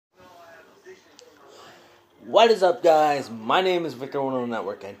What is up, guys? My name is Victor One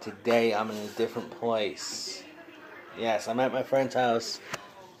Network, and today I'm in a different place. Yes, I'm at my friend's house,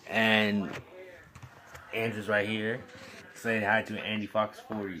 and Andrew's right here. Saying hi to Andy Fox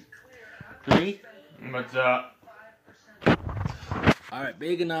 43. What's up? Alright,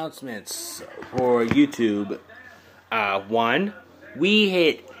 big announcements for YouTube. One, we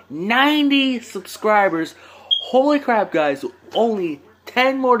hit 90 subscribers. Holy crap, guys, only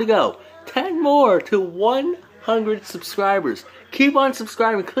 10 more to go. 10 more to 100 subscribers. Keep on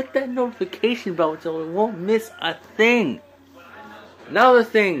subscribing. Click that notification bell so you won't miss a thing. Another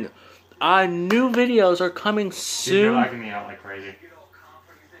thing, new videos are coming soon. You're liking me out like crazy.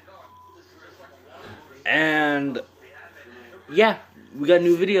 And yeah, we got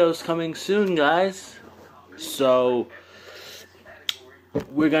new videos coming soon, guys. So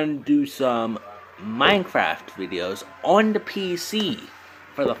we're gonna do some Minecraft videos on the PC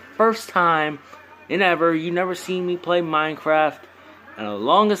for the first time in ever. You never seen me play Minecraft in the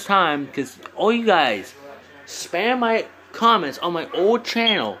longest time, because all you guys spam my comments on my old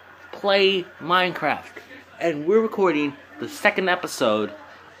channel, play Minecraft, and we're recording the second episode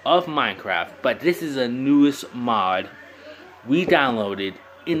of Minecraft. But this is the newest mod we downloaded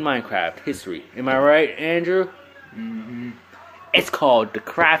in Minecraft history. Am I right, Andrew? Mm-hmm. It's called The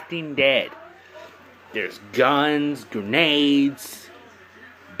Crafting Dead. There's guns, grenades,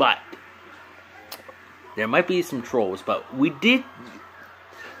 but there might be some trolls. But we did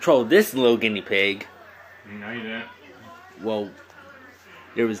troll this little guinea pig. No, you didn't. Well,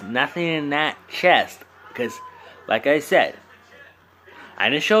 there was nothing in that chest, because, like I said, I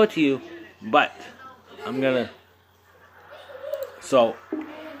didn't show it to you, but I'm gonna. So,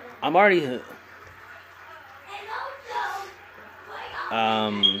 I'm already.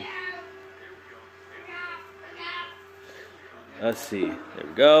 Let's see. There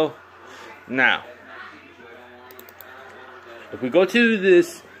we go. Now, if we go to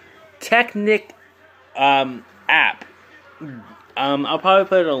this Technic app, I'll probably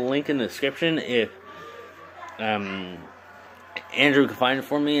put a link in the description if Andrew can find it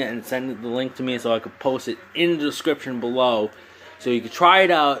for me and send the link to me so I could post it in the description below, so you can try it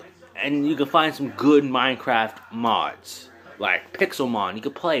out and you can find some good Minecraft mods like Pixelmon. You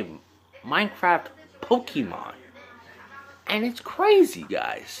can play Minecraft Pokemon, and it's crazy,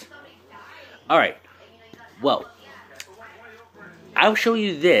 guys. Alright, well, I'll show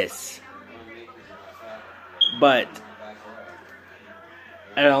you this, but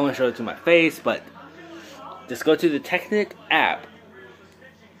I don't want to show it to my face, but just go to the Technic app,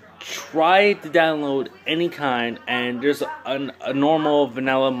 try to download any kind, and there's a normal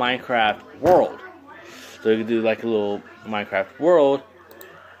vanilla Minecraft world. So you can do like a little Minecraft world.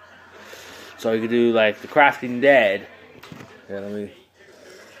 So you can do like the Crafting Dead. Yeah, let me.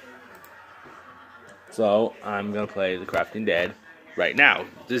 So I'm gonna play the Crafting Dead right now.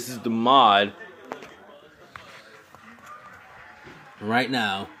 This is the mod right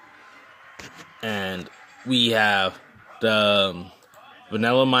now, and we have the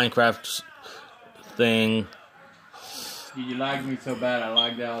vanilla Minecraft thing. You lagged me so bad, I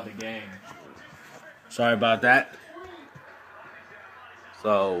lagged out of the game. Sorry about that.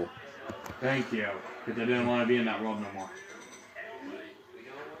 So, Thank you, because I didn't want to be in that world no more.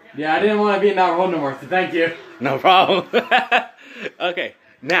 Yeah, I didn't want to be in that world no more, so thank you. no problem. Okay,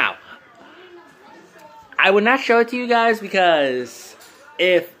 now, I would not show it to you guys, because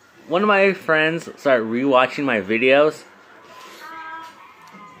if one of my friends start rewatching my videos,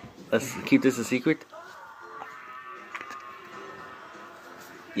 let's keep this a secret.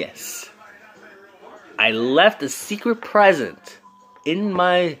 Yes. I left a secret present in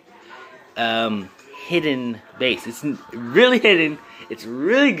my hidden base. It's really hidden. It's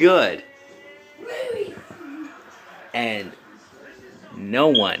really good. And no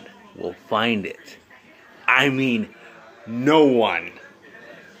one will find it. I mean, no one.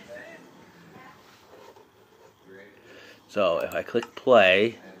 So if I click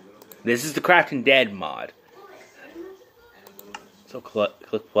play, this is the Crafting Dead mod. So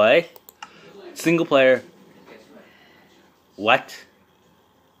click play. Single player. What?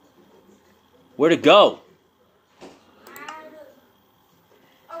 Where'd it go?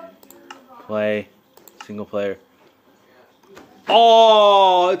 Play. Single player.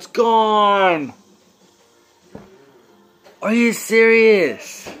 Oh, it's gone! Are you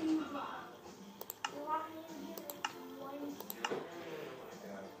serious?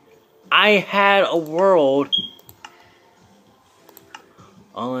 I had a world.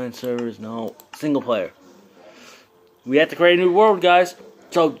 Online servers, no. Single player. We have to create a new world, guys.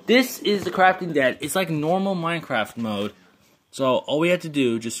 So this is the Crafting Dead. It's like normal Minecraft mode. So all we have to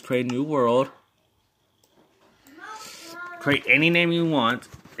do, just create a new world. create any name you want.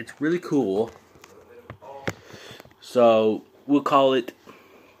 It's really cool. So we'll call it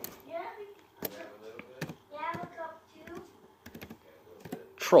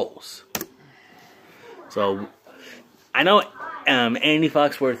Trolls. So I know Andy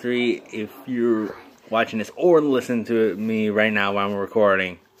Fox43, if you're watching this or listening to me right now while I'm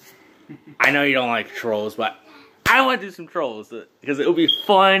recording, I know you don't like trolls, but I want to do some trolls because it'll be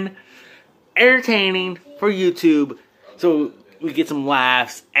fun, entertaining for YouTube, so we get some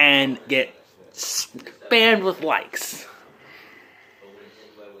laughs and get spammed with likes.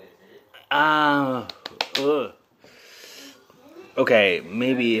 Okay,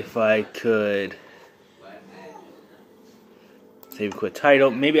 maybe if I could save a quick title,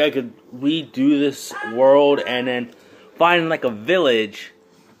 maybe I could redo this world and then find like a village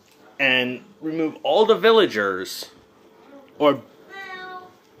and remove all the villagers, or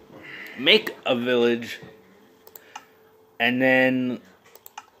make a village and then,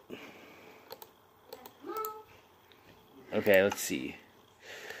 okay, let's see,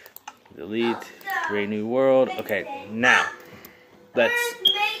 delete, create new world. Okay, now let's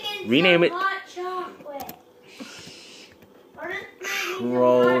rename it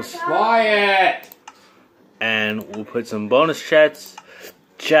Trolls. Quiet! And we'll put some bonus chests.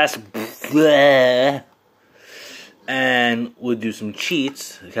 And we'll do some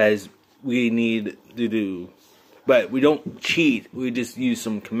cheats because we need to do, but we don't cheat. We just use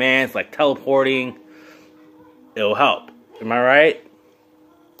some commands like teleporting. It'll help. Am I right?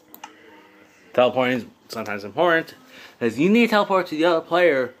 Teleporting is sometimes important because you need to teleport to the other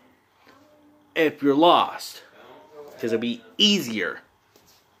player if you're lost, because it'll be easier.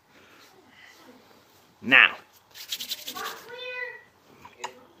 Now,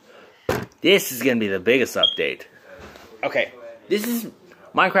 this is going to be the biggest update. Okay, this is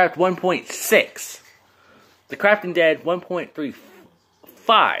Minecraft 1.6. The Crafting Dead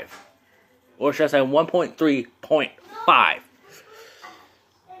 1.35. Or should I say 1.3.5.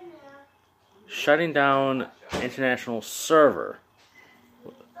 Shutting down international server.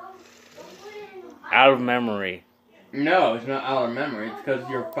 Out of memory. No, it's not out of memory. It's because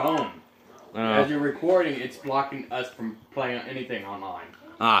your phone. As you're recording, it's blocking us from playing anything online.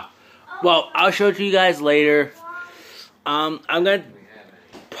 Well, I'll show it to you guys later. I'm gonna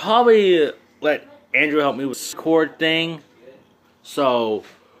probably let Andrew help me with the Discord thing. So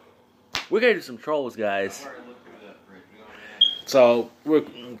we're gonna do some trolls, guys. So we're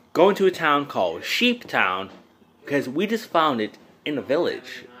going to a town called Sheep Town because we just found it in a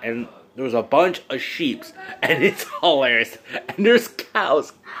village, and there was a bunch of sheep, and it's hilarious. And there's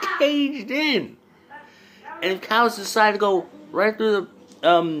cows caged in, and if cows decide to go right through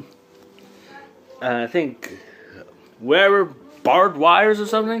the I think wherever barbed wires or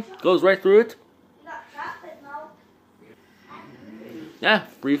something goes right through it. Yeah,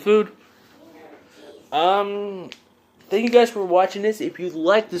 free food. Thank you guys for watching this. If you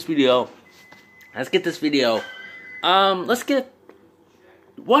like this video, let's get this video. Let's get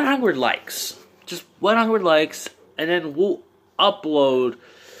 100 likes. Just 100 likes, and then we'll upload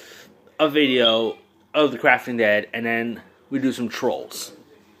a video of the Crafting Dead, and then we do some trolls.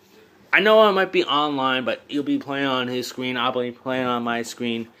 I know I might be online, but he'll be playing on his screen. I'll be playing on my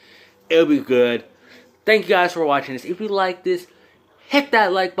screen. It'll be good. Thank you guys for watching this. If you like this, hit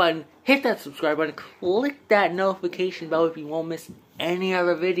that like button, hit that subscribe button, click that notification bell if you won't miss any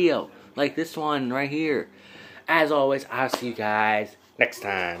other video like this one right here. As always, I'll see you guys next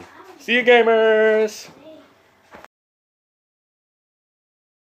time. See you, gamers!